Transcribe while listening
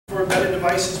for embedded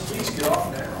devices, please get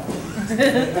off now.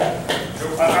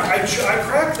 I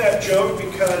cracked that joke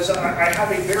because I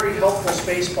have a very helpful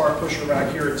spacebar pusher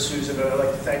back here at Susan, and I'd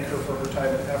like to thank her for her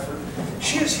time and effort.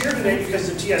 She is here today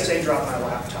because the TSA dropped my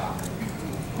laptop.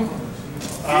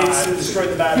 Destroyed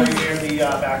the battery and the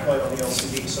backlight on the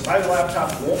LCD, so my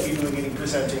laptop won't be doing any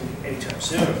presenting anytime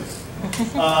soon.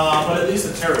 But at least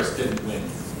the terrorists didn't win.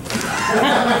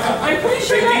 I'm pretty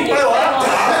sure they beat my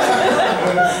laptop.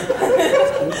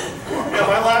 Yeah,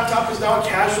 my laptop is now a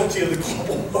casualty of the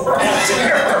global war on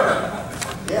terror.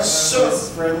 Yeah, so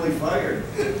friendly fire.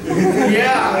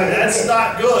 Yeah, that's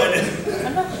not good.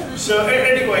 So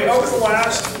anyway, over the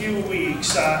last few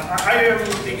weeks, I am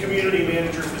the community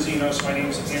manager for Xenos. My name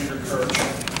is Andrew Kirch.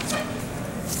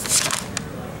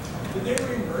 Did they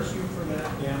reimburse you for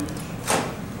that damage?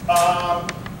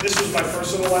 This was my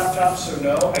personal laptop, so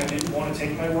no, I didn't want to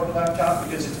take my work laptop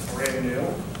because it's brand new,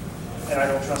 and I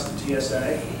don't trust the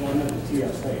TSA. Well, not the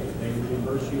TSA. Did they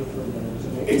reimburse you for the...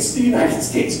 It's the United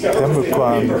States government.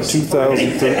 Penguicon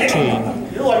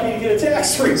 2013. You're lucky to get a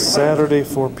tax refund. Saturday,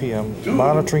 4 p.m.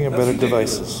 Monitoring embedded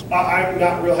devices. I'm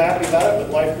not real happy about it,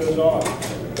 but life goes on.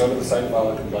 Go to the site file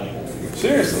and complain.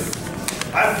 Seriously.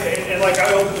 And like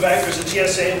I opened the bag, there's a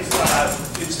TSA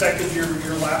inspected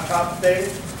your laptop thing,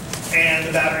 and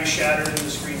the battery shattered and the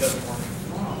screen doesn't work.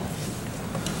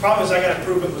 Problem is I got to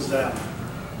prove it was them.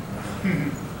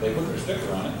 They put their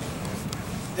sticker on it.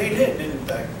 They did, didn't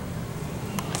they?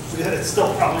 Yeah, it's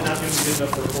still probably not going to be good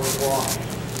enough for a court of law.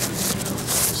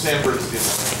 Sandberg's did.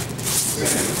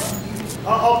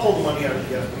 I'll pull the money out of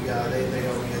the FBI. They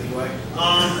owe me anyway.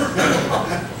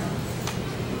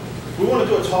 We want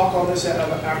to do a talk on this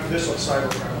after this on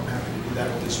cybercrime. I'm happy to do that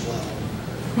one as well.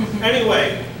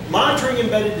 Anyway, monitoring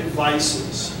embedded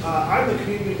devices. I'm the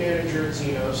community manager at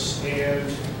Xenos, and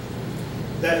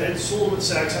that at Sullivan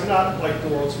Sachs, I'm not like the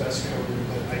world's best coder,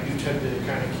 but I do tend to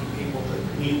kind of keep people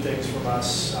that need things from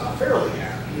us fairly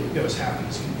happy, as happy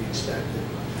as can be expected.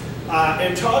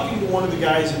 And talking to one of the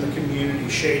guys in the community,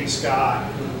 Shane Scott,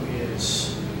 who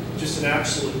is just an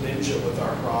absolute ninja with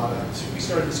our product, we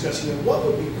started discussing what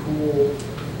would be cool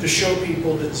to show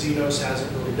people that Xenos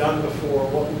hasn't really done before,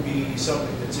 what would be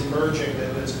something that's emerging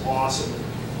that's awesome.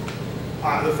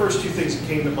 The first two things that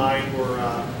came to mind were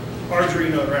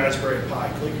Arduino and Raspberry Pi.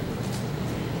 Click.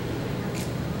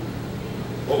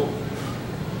 Oh,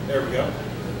 there we go.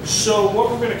 So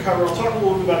what we're going to cover, I'll talk a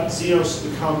little bit about Xenos,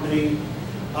 the company.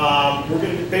 We're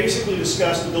going to basically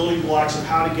discuss the building blocks of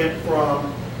how to get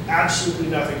from absolutely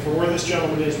nothing, from where this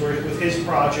gentleman is with his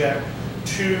project,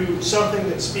 to something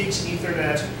that speaks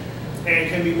Ethernet and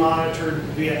can be monitored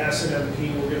via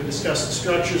SNMP. We're going to discuss the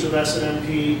structures of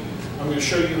SNMP. I'm going to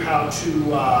show you how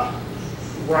to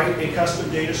write a custom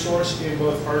data source in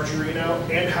both Arduino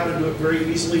and how to do it very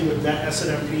easily with that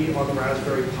SNMP on the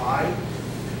Raspberry Pi.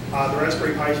 The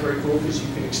Raspberry Pi is very cool because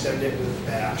you can extend it with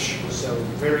Bash. So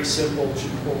very simple to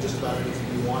pull just about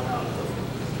anything you want out of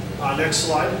it. Next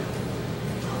slide.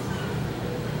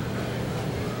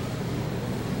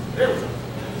 There we go.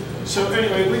 So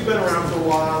anyway, we've been around for a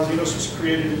while. Xenos was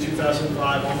created in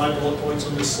 2005. All my bullet points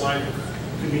on this slide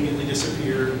conveniently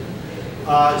disappeared.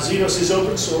 Xenos is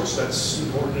open source. That's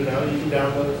important to know. You can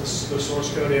download the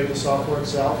source code and the software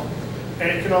itself. And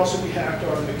it can also be hacked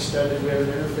on and extended. We have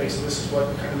an interface, and this is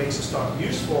what kind of makes this talk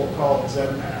useful, called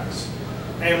XenPaks.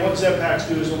 And what XenPaks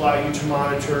do is allow you to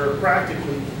monitor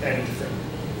practically anything.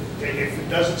 If it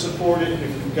doesn't support it, if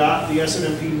you've got the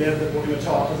SNMP nib that we're going to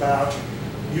talk about,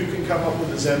 you can come up with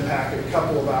a XenPak in a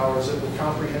couple of hours that will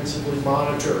comprehensively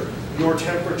monitor your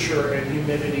temperature and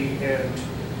humidity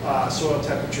and soil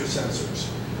temperature sensors.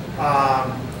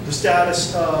 The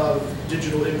status of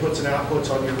digital inputs and outputs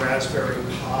on your Raspberry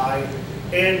Pi,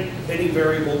 and any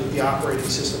variable that the operating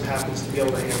system happens to be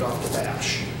able to hand off to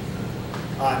Bash.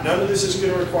 None of this is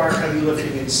going to require heavy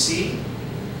lifting in C.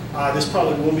 This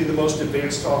probably will be the most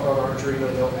advanced talk on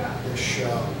Arduino though at this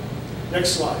show.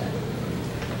 Next slide.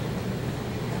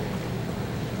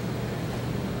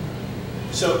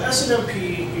 So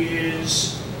SNMP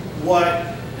is what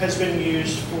has been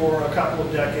used for a couple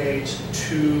of decades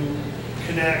to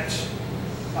connect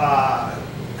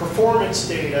performance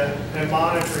data and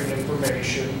monitoring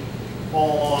information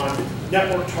on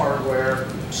networked hardware,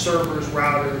 servers,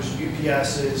 routers,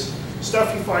 UPSs,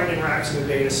 stuff you find in racks in a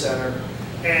data center,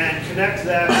 and connect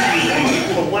that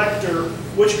to a collector,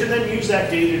 which can then use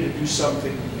that data to do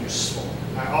something useful.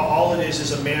 All it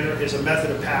is a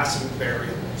method of passing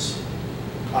variables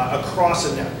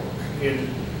across a network in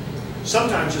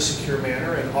sometimes a secure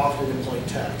manner and often in plain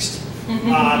text.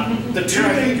 The two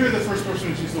I think things, you're the first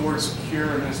person to use the word secure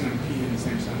and SNMP in the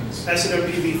same sentence.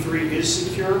 SNMP v3 is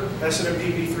secure.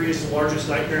 SNMP v3 is the largest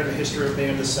nightmare in the history of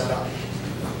man to set up.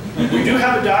 We do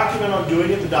have a document on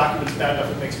doing it. The document's bad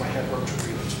enough it makes my head hurt to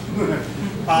read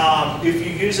it. If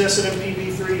you use SNMP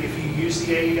v3, if you use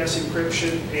the AES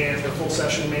encryption and the full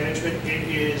session management, it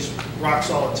is rock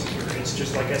solid secure. It's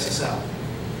just like SSL.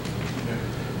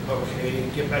 Okay,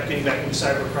 getting back into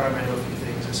cybercrime, I know a few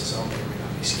things. SSL may or may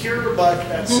not be secure, but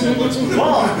that's let's move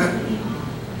on.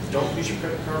 Don't use your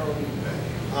credit card on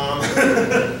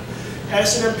eBay.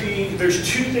 SNMP, there's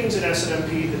two things in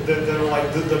SNMP that are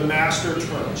like the master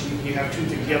terms. You have two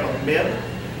things. You have a MIB,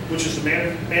 which is the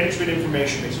management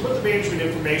information base. What the management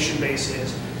information base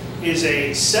is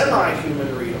a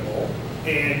semi-human readable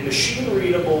and machine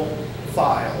readable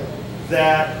file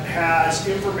that has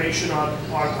information on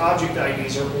object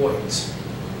IDs or OIDs.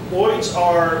 OIDs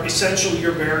are essentially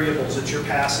your variables that you're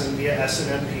passing via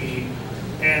SNMP,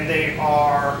 and they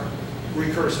are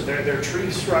recursive. They're tree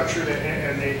structured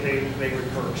and they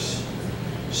recurse.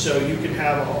 So you can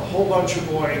have a whole bunch of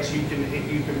OIDs.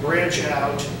 You can branch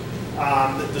out.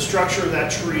 The structure of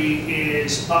that tree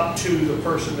is up to the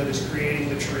person that is creating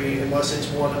the tree, unless it's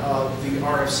one of the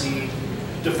RFC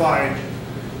defined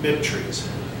MIB trees.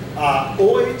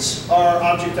 OIDs are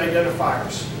object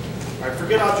identifiers. All right,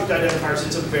 forget object identifiers,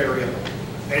 it's a variable.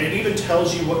 And it even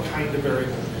tells you what kind of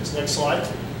variable it is. Next slide.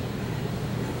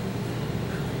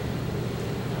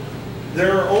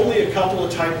 There are only a couple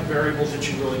of type of variables that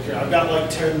you really care. I've got like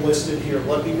 10 listed here.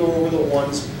 Let me go over the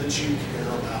ones that you care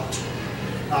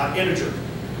about. Integer,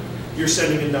 you're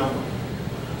sending a number.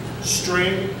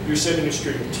 String, you're sending a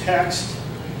string of text.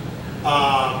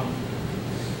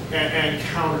 And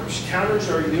counters. Counters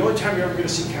are the only time you're ever going to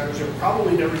see counters. You'll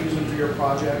probably never use them for your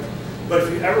project. But if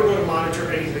you ever go to monitor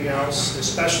anything else,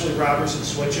 especially routers and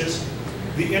switches,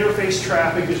 the interface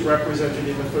traffic is represented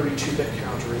in a 32-bit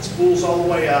counter. It spools all the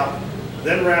way up,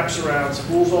 then wraps around,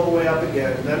 spools all the way up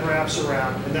again, then wraps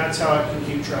around, and that's how it can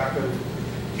keep track of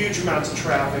huge amounts of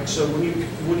traffic. So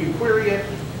when you query it,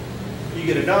 you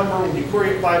get a number. When you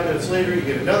query it 5 minutes later, you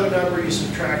get another number. You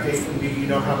subtract A from B, you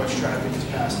know how much traffic has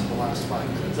passed in the last 5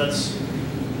 minutes. That's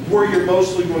where you're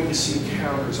mostly going to see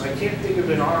counters. I can't think of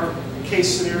in our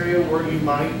case scenario where you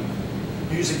might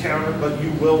use a counter, but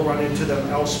you will run into them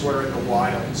elsewhere in the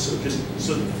wild. So just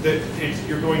so that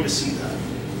you're going to see that.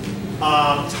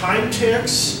 Time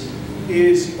ticks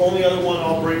is the only other one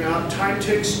I'll bring up. Time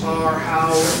ticks are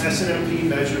how SNMP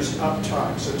measures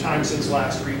uptime. So time since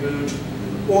last reboot,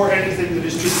 or anything that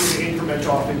is just going to increment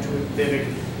off into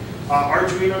infinity.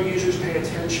 Arduino users pay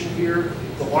attention here.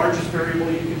 The largest variable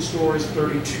you can store is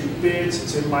 32 bits.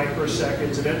 It's in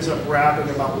microseconds. It ends up wrapping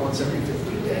about once every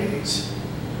 50 days.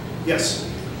 Yes?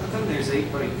 How come there's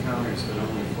 8-byte counters but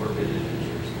only 4-bit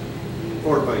integers?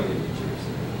 4-byte integers.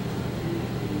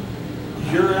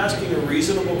 You're asking a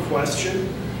reasonable question,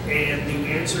 and the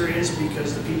answer is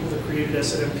because the people that created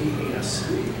SNMP hate us.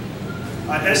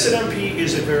 SNMP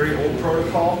is a very old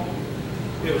protocol.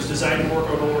 It was designed to work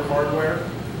on older hardware.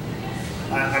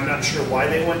 I'm not sure why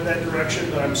they went that direction,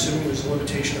 but I'm assuming it was a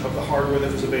limitation of the hardware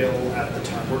that was available at the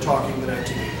time. We're talking the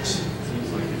 1980s.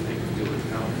 Seems like if they could do it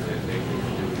counter, that they could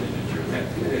do it integer that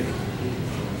big.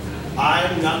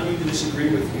 I'm not going to disagree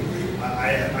with you.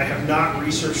 I have not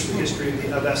researched the history of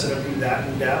SNMP that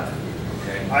in depth.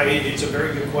 Okay. It's a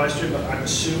very good question, but I'm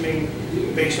assuming,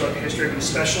 based on history,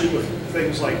 especially with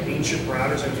things like ancient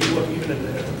routers, if you look even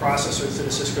at the processors in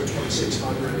a Cisco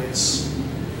 2600,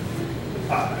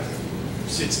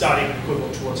 it's not even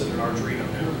equivalent to what's in an Arduino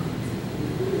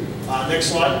now. Next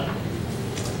slide.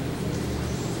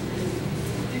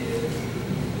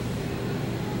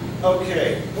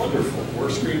 Okay, wonderful. We're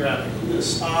screen wrapping on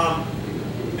this. On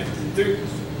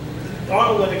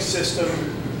a Linux system,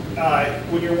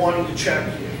 when you're wanting to check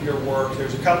your work,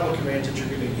 there's a couple of commands that you're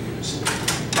going to use.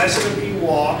 SNMP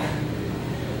walk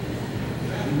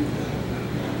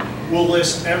will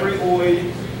list every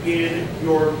OID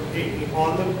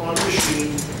on the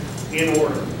machine in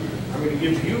order. I'm going to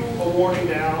give you a warning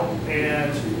now,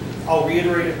 and I'll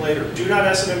reiterate it later. Do not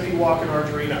SNMP walk an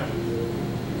Arduino.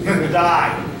 It will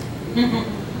die.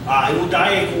 It will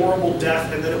die a horrible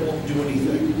death, and then it won't do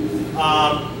anything.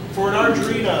 For an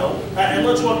Arduino, and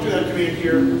let's walk through that command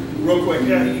here real quick.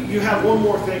 You have one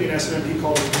more thing in SNMP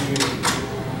called a community.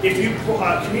 If you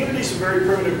community is a very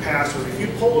primitive password. If you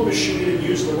pull a machine and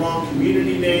use the wrong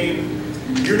community name,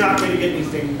 you're not going to get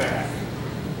anything back.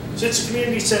 Since the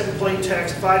community set in plain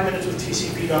text, 5 minutes with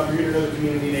TCP dump, you're going to know the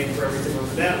community name for everything on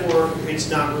the network. It's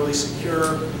not really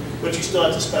secure, but you still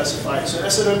have to specify it. So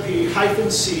SNMP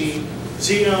 -C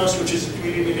Xenos, which is the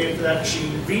community name for that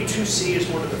machine. V2C is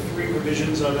one of the 3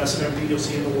 revisions of SNMP you'll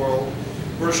see in the world.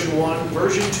 Version 1,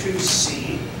 version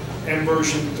 2C, and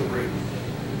version 3.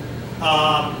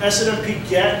 SNMP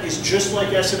Get is just like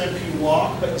SNMP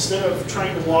Walk, but instead of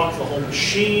trying to walk the whole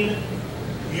machine,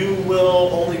 you will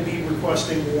only be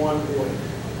requesting 1 OID.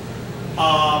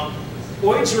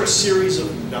 OIDs are a series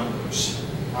of numbers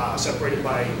separated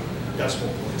by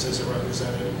decimal points as they're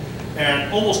represented.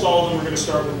 And almost all of them are going to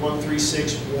start with 1, 3,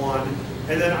 6, 1,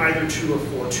 and then either 2 or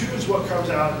 4. 2 is what comes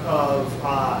out of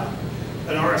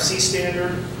an RFC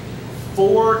standard.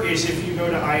 4 is if you go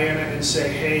to IANA and say,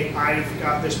 hey, I've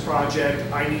got this project,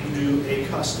 I need to do a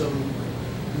custom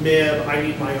MIB, I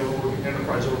need my own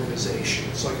enterprise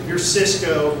organization. So like if you're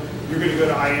Cisco, you're going to go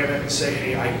to IANA and say,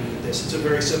 hey, I need this. It's a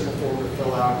very simple form to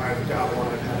fill out. I've got one,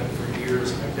 I've had it for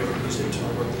years, and I've never used it until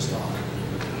I wrote this doc.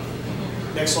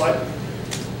 Next slide.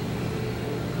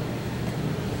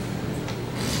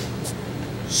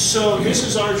 So this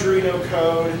is Arduino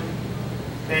code,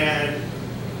 and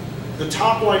the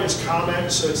top line is comment,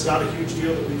 so it's not a huge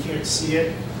deal that we can't see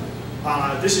it.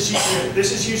 This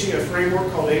is using a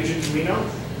framework called Arduino,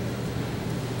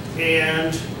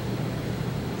 and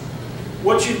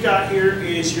what you've got here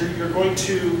is you're going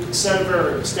to set a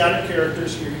variable, static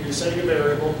characters. You're setting a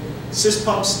variable,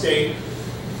 syspump state,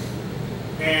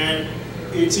 and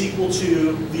it's equal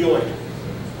to the OID.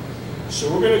 So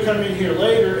we're going to come in here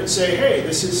later and say, hey,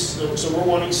 this is, so we're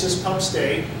wanting syspump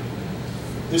state.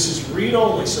 This is read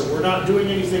only, so we're not doing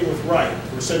anything with write.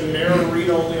 We're setting an error read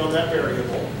only on that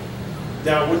variable.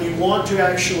 Now, when you want to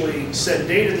actually send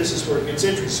data, this is where it gets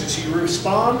interesting. So you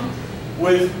respond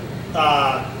with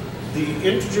the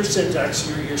integer syntax.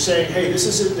 You're saying, hey, this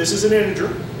is an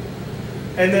integer.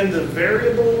 And then the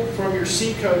variable from your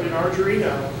C code in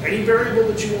Arduino, any variable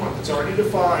that you want that's already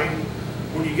defined,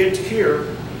 when you get to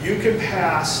here, you can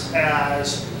pass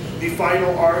as the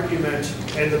final argument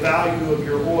and the value of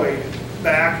your OID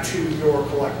back to your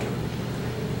collector.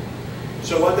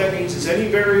 So what that means is any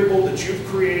variable that you've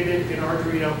created in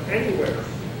Arduino anywhere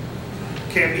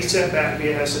can be sent back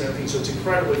via SNMP, so it's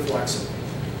incredibly flexible.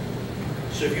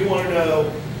 So if you want to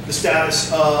know the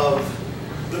status of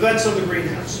the vents on the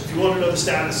greenhouse, if you want to know the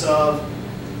status of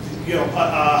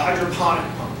a hydroponic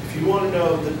pump, if you want to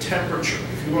know the temperature,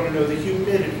 if you want to know the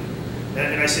humidity,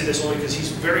 and I say this only because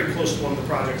he's very close to one of the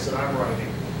projects that I'm writing,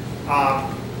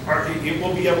 it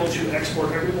will be able to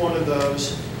export every one of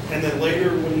those, and then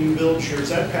later when you build your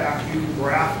ZPack, you can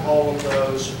graph all of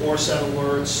those or set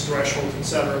alerts, thresholds,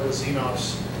 etc. with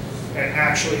Xenos and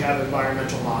actually have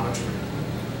environmental monitoring.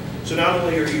 So not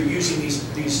only are you using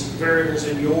these variables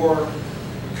in your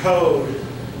code,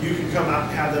 you can come out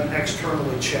and have them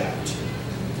externally checked.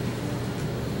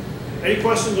 Any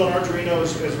questions on Arduino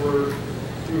as we're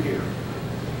through here?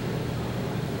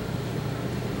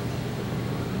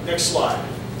 Next slide.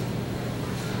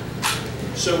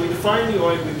 So we define the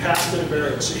OID, we pass in a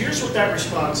variable. So here's what that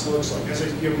response looks like. As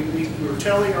we were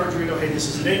telling Arduino, hey, this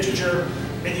is an integer,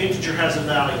 and the integer has a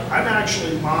value. I'm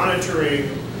actually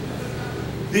monitoring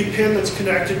the pin that's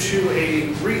connected to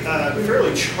a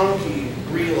fairly chunky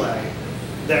relay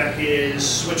that is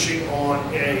switching on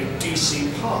a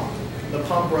DC pump. The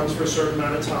pump runs for a certain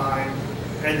amount of time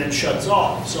and then shuts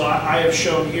off. So I have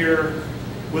shown here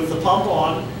with the pump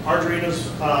on, Arduino's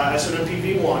SNMP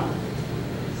v1,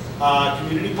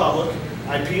 community public,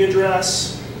 IP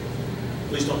address,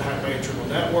 please don't hack my internal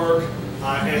network,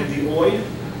 and the OID.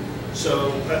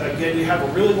 So again, you have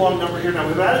a really long number here. Now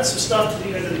we've added some stuff to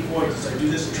the end of the OID as I do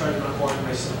this to try to not blind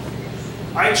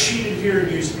myself. I cheated here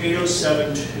and used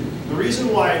 8072. The reason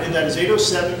why I did that is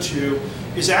 8072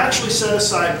 is actually set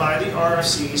aside by the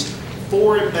RFCs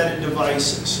for embedded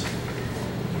devices.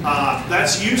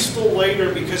 That's useful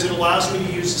later because it allows me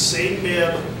to use the same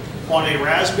MIB on a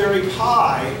Raspberry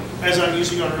Pi as I'm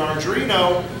using on an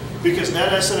Arduino, because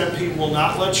NetSNMP will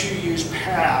not let you use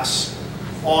pass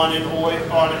on an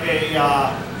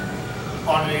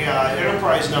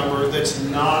enterprise number that's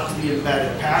not the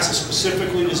embedded. Pass is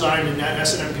specifically designed in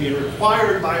NetSNMP and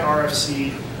required by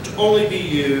RFC to only be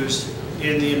used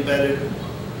in the embedded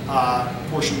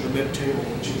portion of the MIB table,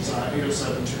 which is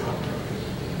 8072.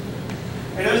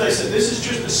 And as I said, this is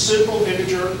just a simple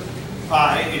integer.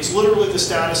 It's literally the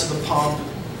status of the pump.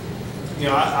 You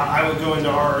know, I would go into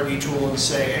our RD tool and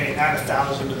say, hey, add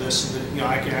 1,000 to this so that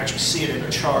I can actually see it in a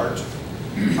chart.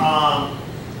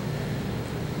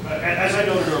 As I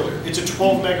noted earlier, it's a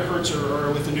 12 megahertz,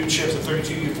 or with the new chips, the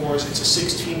 32U4s, it's a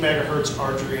 16 megahertz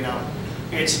Arduino.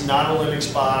 It's not a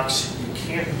Linux box. You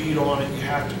can't beat on it. You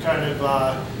have to kind of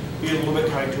be a little bit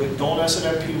kind to it. Don't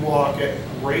SNMP walk it.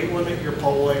 Rate limit your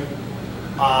polling.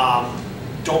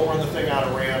 don't run the thing out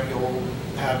of RAM, you'll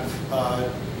have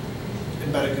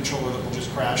embedded controller that will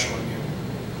just crash on you.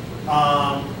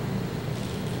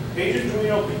 Agent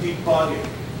Arduino debugging.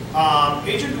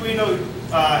 Agent Arduino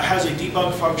has a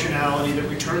debug functionality that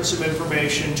returns some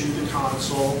information to the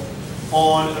console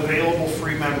on available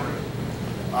free memory.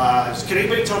 Can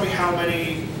anybody tell me how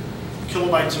many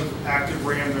kilobytes of active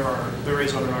RAM there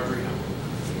is on an Arduino?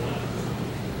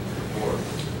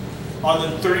 4. On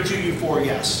the 32U4,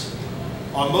 yes.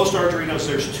 On most Arduinos,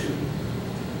 there's 2.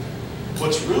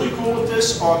 What's really cool with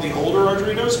this on the older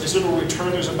Arduinos is it'll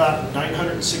return there's about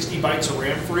 960 bytes of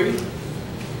RAM free.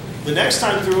 The next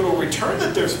time through, it'll return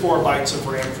that there's 4 bytes of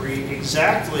RAM free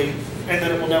exactly, and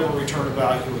then it will never return a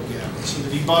value again. So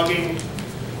the debugging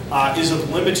is of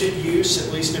limited use,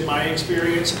 at least in my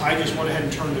experience. I just went ahead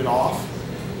and turned it off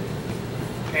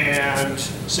and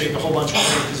saved a whole bunch of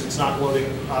money because it's not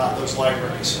loading those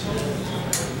libraries.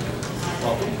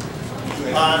 Welcome.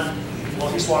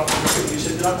 While he's walking through, you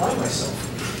said, did I blind myself?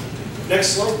 Next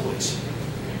slide, please.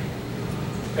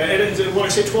 And when I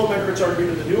say 12 megahertz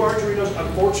Arduino, the new Arduinos,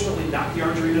 unfortunately not the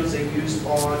Arduinos they used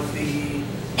on the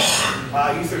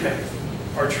Ethernet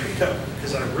Arduino,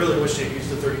 because I really wish they'd used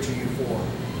the 32U4.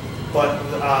 But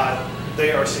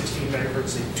they are 16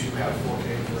 megahertz, they do have 4K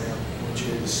RAM, which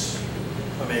is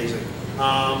amazing.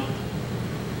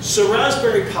 So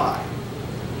Raspberry Pi.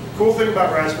 Cool thing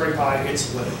about Raspberry Pi,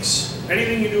 it's Linux.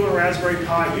 Anything you do on a Raspberry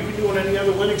Pi, you can do on any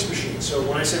other Linux machine. So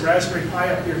when I say Raspberry Pi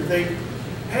up here, think,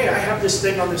 hey, I have this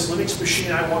thing on this Linux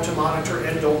machine I want to monitor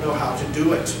and don't know how to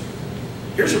do it.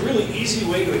 Here's a really easy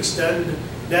way to extend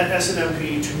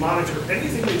NetSNMP to monitor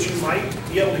anything that you might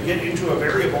be able to get into a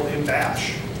variable in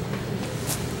Bash.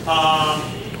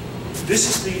 This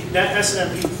is the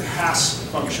NetSNMP pass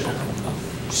function.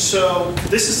 So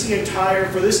this is the entire,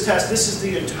 for this test, this is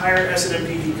the entire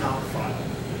SNMP decomp file.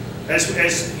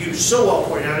 As you so well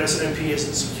point out, SNMP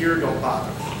isn't secure, don't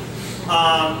bother.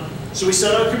 So we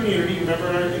set our community. Remember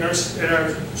in our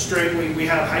string, we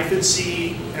have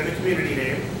 -c and the community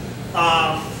name.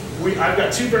 I've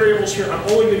got 2 variables here.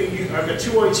 I've got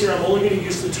 2 voids here. I'm only going to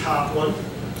use the top one.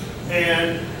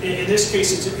 And in this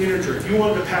case, it's an integer. If you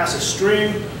wanted to pass a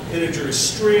string, integer is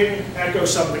string, echo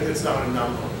something that's not a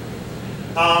number.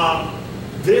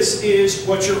 This is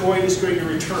what your void is going to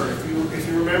return. If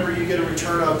you remember, you get a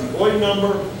return of the void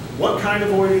number, what kind of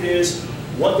void it is,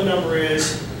 what the number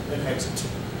is, and exit.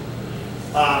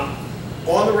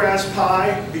 On the Raspberry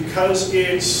Pi, because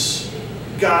it's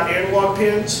got analog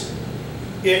pins,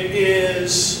 it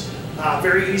is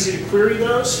very easy to query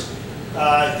those.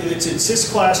 It's in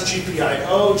sysclass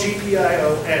GPIO,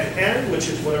 GPIO-NN, which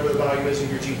is whatever the value is in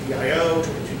your GPIO,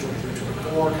 22, 23,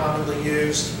 24, commonly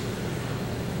used.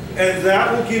 And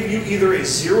that will give you either a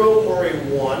 0 or a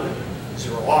 1,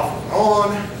 0 off or on,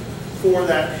 for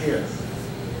that pin.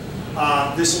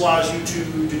 This allows you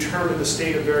to determine the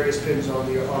state of various pins on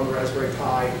the Raspberry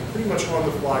Pi pretty much on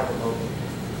the fly remotely.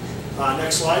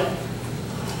 Next slide.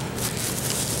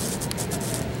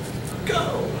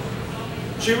 Go.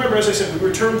 So you remember, as I said, we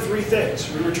return 3 things.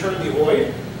 We return the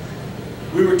void,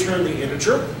 we return the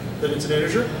integer, that it's an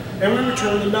integer, and we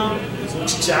return the number. It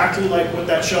looks exactly like what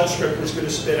that shell script was going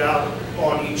to spit out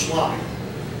on each line.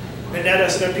 And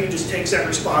NetSNMP just takes that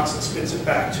response and spits it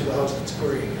back to the host that's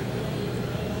querying it.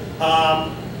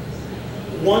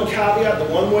 One caveat, the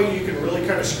one way you can really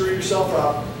kind of screw yourself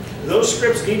up, those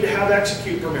scripts need to have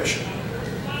execute permission.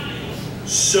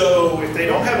 So if they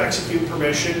don't have execute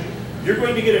permission, you're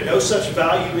going to get a no such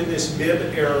value in this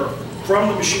MIB error from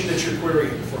the machine that you're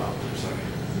querying from.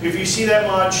 If you see that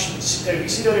much, if you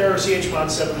see that error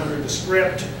chmod 700 the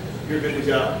script, you're good to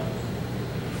go.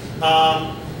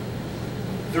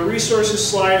 The resources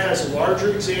slide has a larger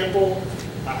example.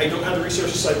 I don't have the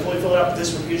resources slide fully filled out, but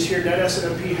this one is here.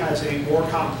 NetSNMP has a more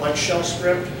complex shell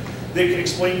script that can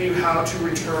explain to you how to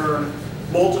return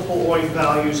multiple void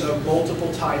values of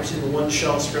multiple types in one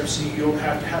shell script, so you don't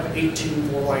have to have 18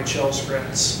 4-line shell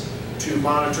scripts to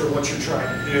monitor what you're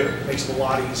trying to do. It makes it a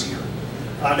lot easier.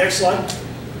 Next slide.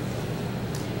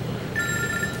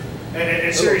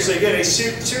 And seriously, again, a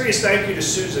serious thank you to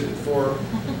Susan for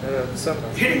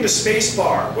hitting the space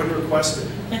bar when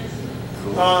requested.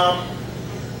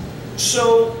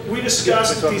 So we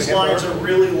discussed that these lines are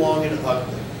really long and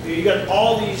ugly. You got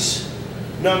all these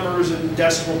numbers and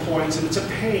decimal points, and it's a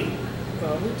pain.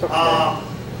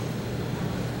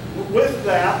 With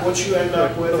that, what you end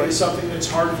up with is something that's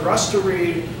hard for us to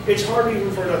read. It's hard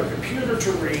even for another computer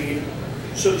to read.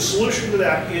 So the solution to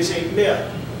that is a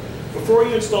MIB. Before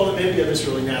you install the MIB, you have this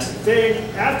really nasty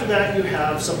thing. After that, you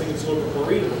have something that's a little bit more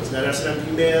readable. It's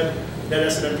NetSNMP MIB,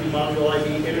 NetSNMP module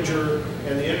ID integer,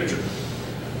 and the integer.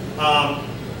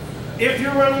 If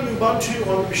you're running Ubuntu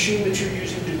on the machine that you're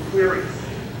using to query,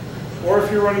 or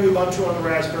if you're running Ubuntu on the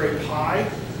Raspberry Pi,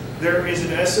 there is an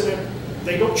SNMP.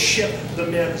 They don't ship the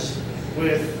MIBs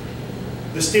with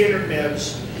the standard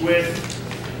MIBs with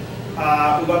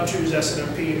Ubuntu's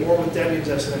SNMP or with Debian's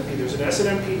SNMP. There's an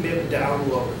SNMP MIB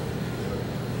downloader.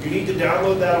 You need to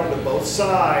download that onto both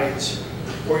sides,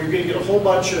 or you're going to get a whole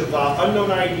bunch of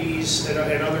unknown IDs and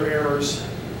other errors,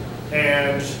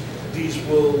 and these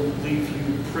will leave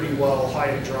you pretty well high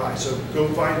and dry. So go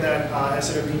find that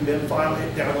SNMP MIB file.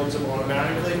 It downloads them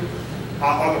automatically.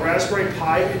 On the Raspberry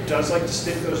Pi, it does like to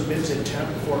stick those MIBs in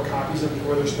temp before it copies them to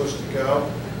where they're supposed to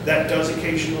go. That does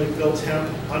occasionally fill temp,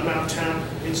 unmount temp,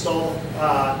 install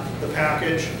the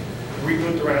package,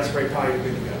 reboot the Raspberry Pi, you're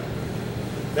good to go.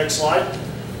 Next slide.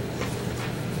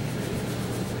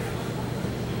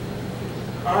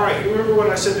 All right, you remember when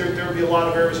I said there would be a lot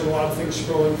of errors and a lot of things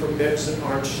scrolling from MIBs that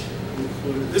aren't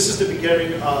included? This is the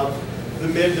beginning of the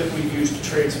MIB that we use to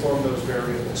transform those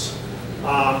variables.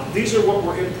 These are what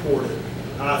were imported.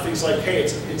 Things like, hey,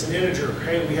 it's an integer.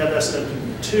 Hey, we have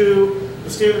SNMP2. The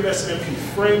standard SNMP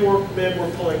framework MIB,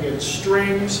 we're pulling in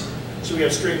strings. So we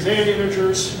have strings and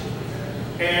integers.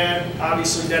 And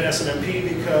obviously net SNMP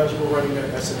because we're running net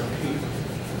SNMP.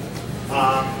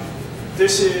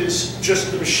 This is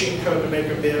just the machine code to make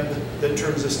a MIB that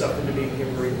turns this stuff into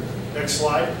medium green. Next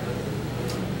slide.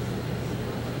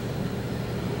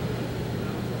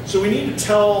 So we need to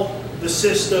tell the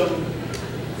system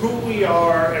who we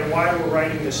are and why we're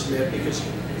writing this MIB, because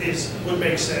it would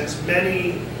make sense.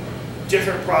 Many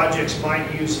different projects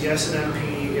might use the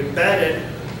SNMP embedded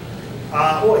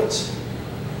OIDs.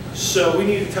 So we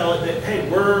need to tell it that, hey,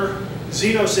 we're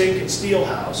Xenos Inc. and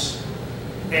Steelhouse,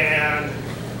 and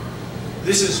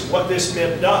this is what this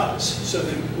MIB does. So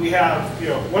that we have, you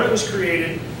know, when it was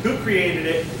created, who created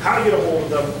it, how to get a hold of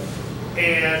them,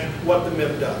 and what the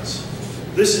MIB does.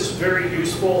 This is very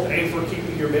useful, A, for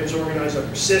keeping your MIBs organized on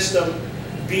your system,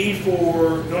 B,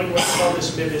 for knowing what the hell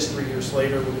this MIB is 3 years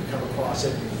later when you come across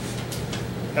it.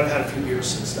 I've had a few years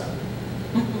since then.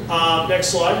 Next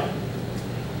slide.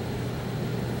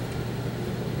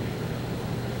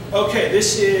 Okay,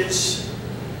 this is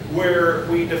where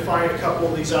we define a couple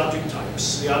of these object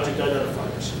types, the object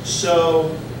identifiers.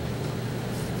 So,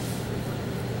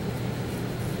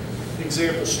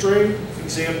 example string,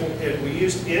 example int. We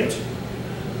used int.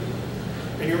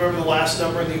 And you remember the last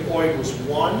number in the OID was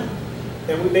 1,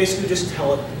 and we basically just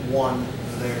tell it 1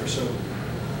 there. So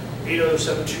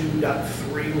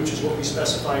 8072.3, which is what we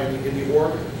specify in the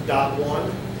org,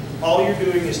 .1. All you're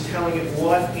doing is telling it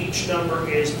what each number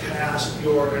is past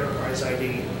your enterprise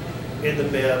ID in the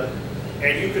MIB.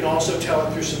 And you can also tell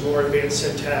it through some more advanced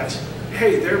syntax,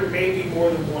 hey, there may be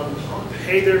more than one pump.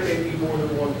 Hey, there may be more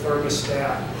than one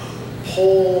thermostat.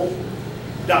 Whole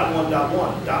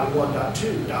 .1.1,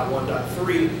 .1.2,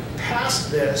 .1.3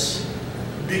 past this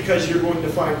because you're going to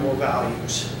find more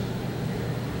values.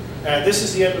 And this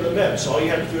is the end of the MIB, so all you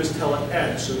have to do is tell it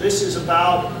end. So this is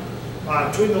about,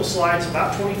 between those slides,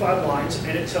 about 25 lines,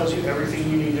 and it tells you everything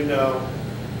you need to know,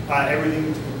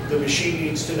 everything the machine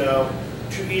needs to know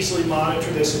to easily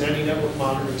monitor this in any network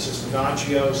monitoring system,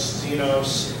 Nagios,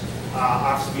 Xenos,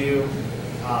 OpsView,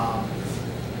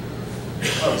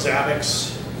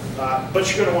 Zabbix. But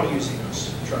you're going to want to use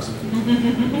Xenos, trust me.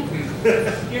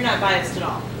 You're not biased at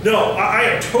all. No, I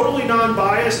am totally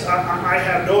non-biased. I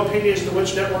have no opinion as to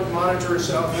which network monitor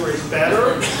software is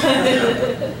better.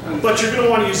 But you're going to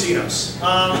want to use Xenos.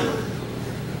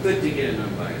 Good to get an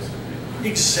unbiased opinion.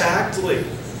 Exactly.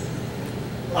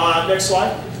 Next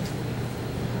slide.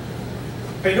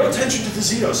 Pay no attention to the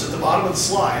Xenos at the bottom of the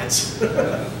slides.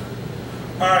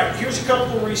 All right, here's a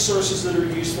couple of resources that are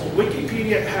useful.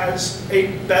 Wikipedia has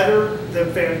a better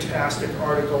than fantastic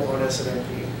article on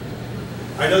SNMP.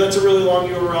 I know that's a really long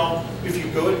URL. If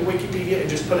you go to Wikipedia and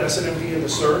just put SNMP in the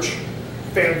search,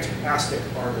 fantastic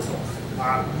article.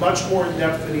 Much more in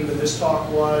depth than even this talk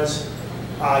was.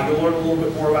 You'll learn a little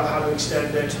bit more about how to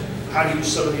extend it, how to use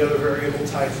some of the other variable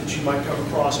types that you might come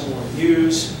across and want to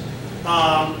use.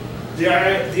 The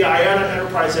IANA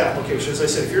Enterprise application, as I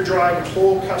said, if you're driving a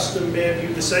whole custom MIB,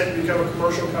 you decide to become a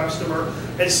commercial customer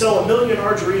and sell 1 million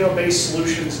Arduino-based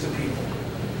solutions to people.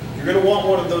 You're going to want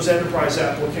one of those enterprise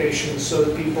applications so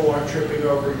that people aren't tripping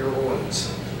over your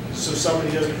OIDs. So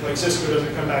somebody doesn't, like Cisco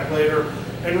doesn't come back later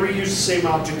and reuse the same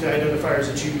object identifiers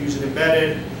that you use in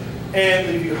embedded and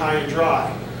leave you high and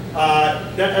dry.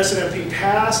 NetSNMP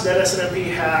Pass, NetSNMP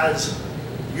has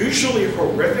usually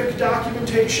horrific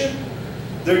documentation.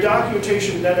 Their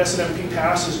documentation in NetSNMP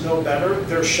Pass is no better.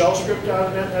 Their shell script out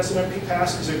of NetSNMP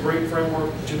Pass is a great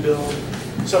framework to build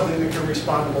something that can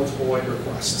respond to multiple OID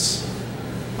requests.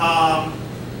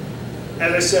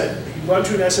 as I said, you run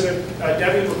to an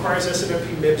Debian requires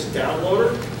SNMP MIPS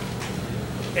downloader.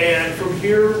 And from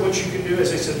here, what you can do,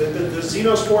 as I said, the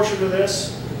Xenos portion of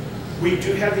this, we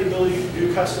do have the ability to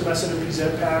do custom SNMP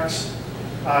Zen packs.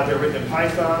 They're written in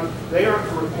Python. They aren't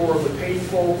horribly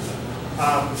painful.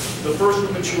 The first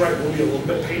one that you write will be a little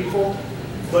bit painful,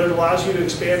 but it allows you to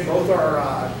expand both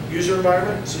our user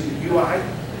environment, so the UI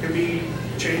can be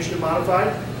changed and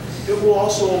modified. It will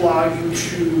also allow you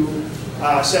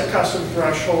to set custom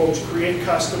thresholds, create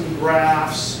custom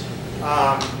graphs,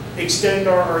 extend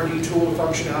our RD tool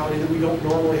functionality that we don't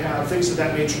normally have, things of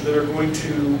that nature that are going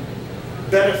to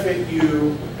benefit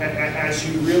you as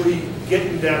you really get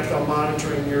in depth on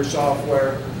monitoring your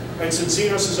software. And since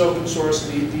Xenos is open source,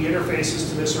 the interfaces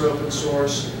to this are open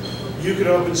source, you can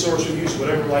open source or use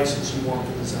whatever license you want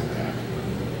for the Zen pack.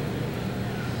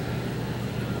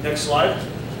 Next slide.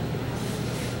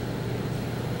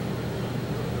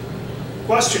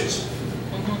 Questions?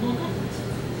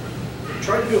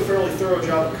 Tried to do a fairly thorough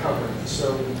job of covering it,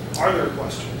 so are there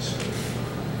questions?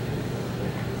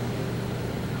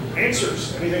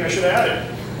 Answers? Anything I should have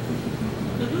added?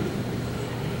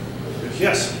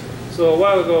 Yes? So a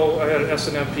while ago, I had an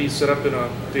SNMP set up in a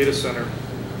data center,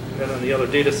 and then the other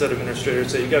data set administrator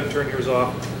said, you got to turn yours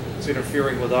off, it's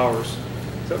interfering with ours.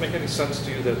 Does that make any sense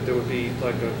to you that there would be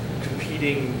like a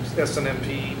competing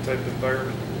SNMP type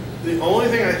environment? The only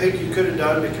thing I think you could have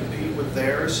done to compete with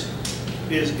theirs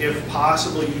is if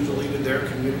possibly you deleted their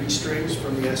community streams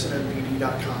from the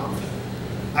snmpd.com.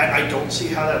 I don't see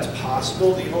how that's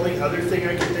possible. The only other thing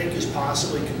I can think is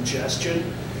possibly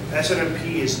congestion.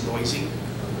 SNMP is noisy.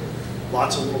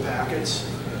 Lots of little packets.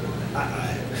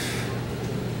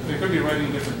 They could be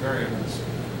writing different variables.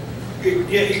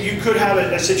 Yeah, you could have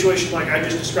a situation like I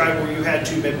just described where you had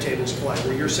two MIB tables collide,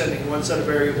 where you're sending one set of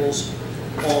variables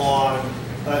on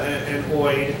an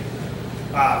OID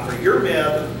for your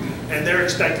MIB, and they're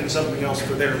expecting something else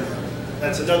for their MIB.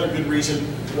 That's another good reason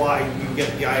why you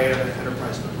get the IAM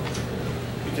enterprise number.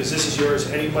 Because this is yours,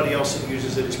 anybody else that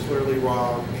uses it is clearly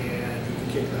wrong, and you can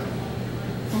kick them.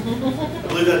 I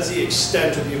believe that's the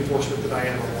extent of the enforcement that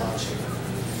IAM allows you.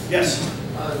 Yes?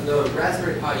 The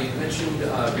Raspberry Pi, you mentioned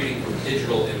reading from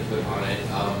digital input on it.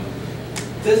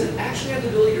 Does it actually have the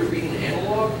ability to read an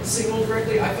analog signal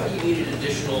directly? I thought you needed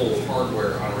additional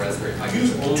hardware on a Raspberry Pi. You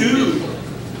do.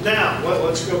 Now,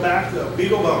 let's go back though.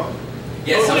 BeagleBone.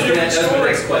 Yes, that's my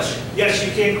next question. Yes,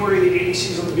 you can query the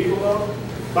ADCs on the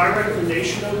BeagleBone. My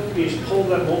recommendation though is pull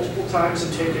them multiple times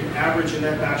and take an average in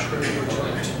that bash script and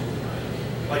return it.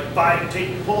 Like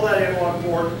pull that analog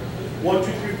port 1,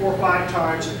 2, 3, 4, 5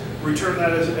 times, return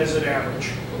that as an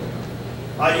average.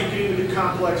 You can even do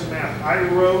complex math. I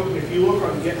wrote, if you look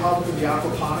on GitHub for the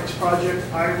aquaponics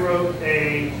project, I wrote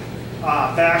a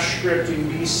bash script in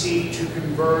BC to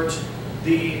convert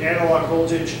the analog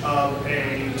voltage of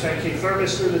a 10K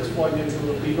thermistor that's plugged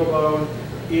into a BeagleBone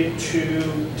into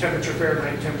temperature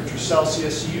Fahrenheit, temperature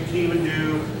Celsius. So you can even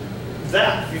do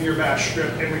that in your bash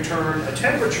script and return a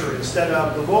temperature instead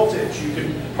of the voltage. You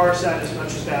can parse that as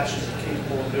much as bash is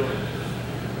capable of doing.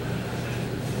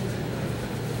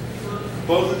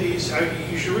 Both of these,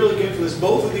 you should really get for this,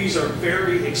 both of these are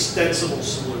very extensible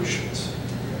solutions.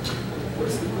 What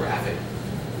is the graphic?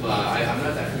 I'm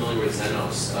not that familiar with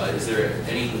Xenos. Is there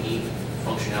any neat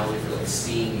functionality for like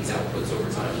seeing these outputs over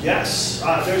time? Yes,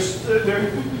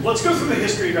 let's go through the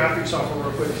history of graphics software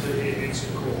real quick because it's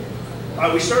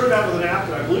cool. We started out with an app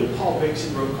that I believe Paul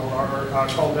Bixby wrote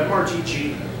called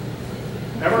MRTG.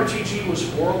 MRTG was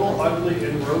horrible, ugly,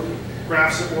 and wrote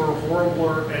graphs that were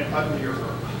horribler and uglier.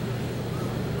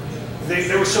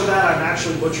 They were so bad I'm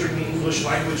actually butchering the English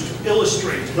language to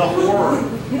illustrate the horror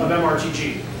of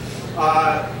MRTG.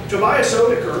 Tobias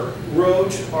Oedeker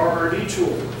wrote our RD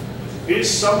tool. It is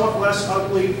somewhat less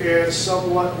ugly and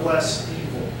somewhat less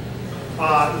evil.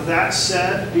 That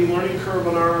said, the learning curve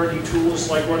on our RD tool is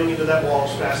like running into that wall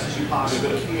as fast as you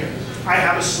possibly can. I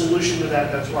have a solution to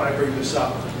that, that's why I bring this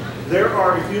up. There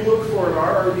are, if you look for an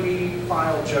RRD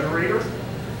file generator,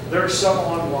 there are some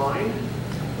online.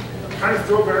 Kind of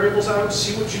throw variables out,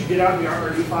 see what you get out of the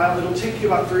RRD file. It'll take you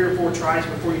about 3 or 4 tries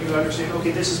before you understand, okay,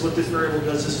 this is what this variable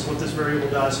does, this is what this variable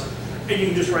does, and you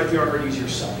can just write the RRDs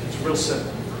yourself. It's real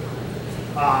simple.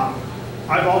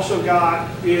 I've also got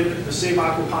in the same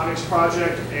aquaponics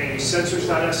project a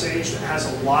sensors.sh that has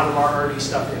a lot of RRD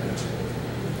stuff in it.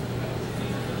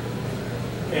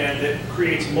 And it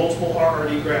creates multiple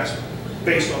RRD graphs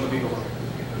based on the BeagleBone.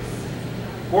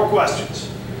 More questions?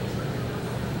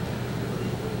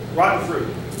 Rotten fruit,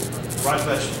 rotten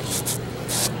vegetables.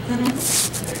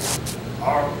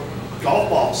 Our golf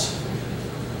balls.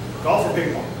 Golf or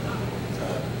ping pong?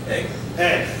 Egg.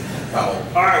 Egg. Foul.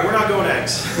 All right, we're not going egg.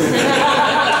 thanks.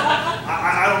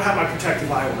 I don't have my protective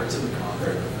eyewear in the car.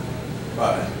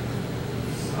 Bye.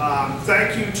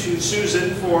 Thank you to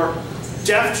Susan for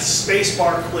deft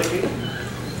spacebar clicking.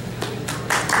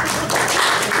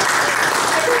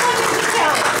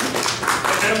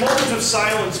 And a moment of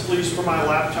silence, please, for my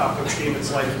laptop, which gave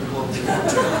its life in World War II.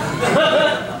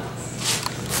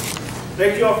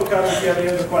 Thank you all for coming. If you have any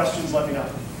other questions, let me know.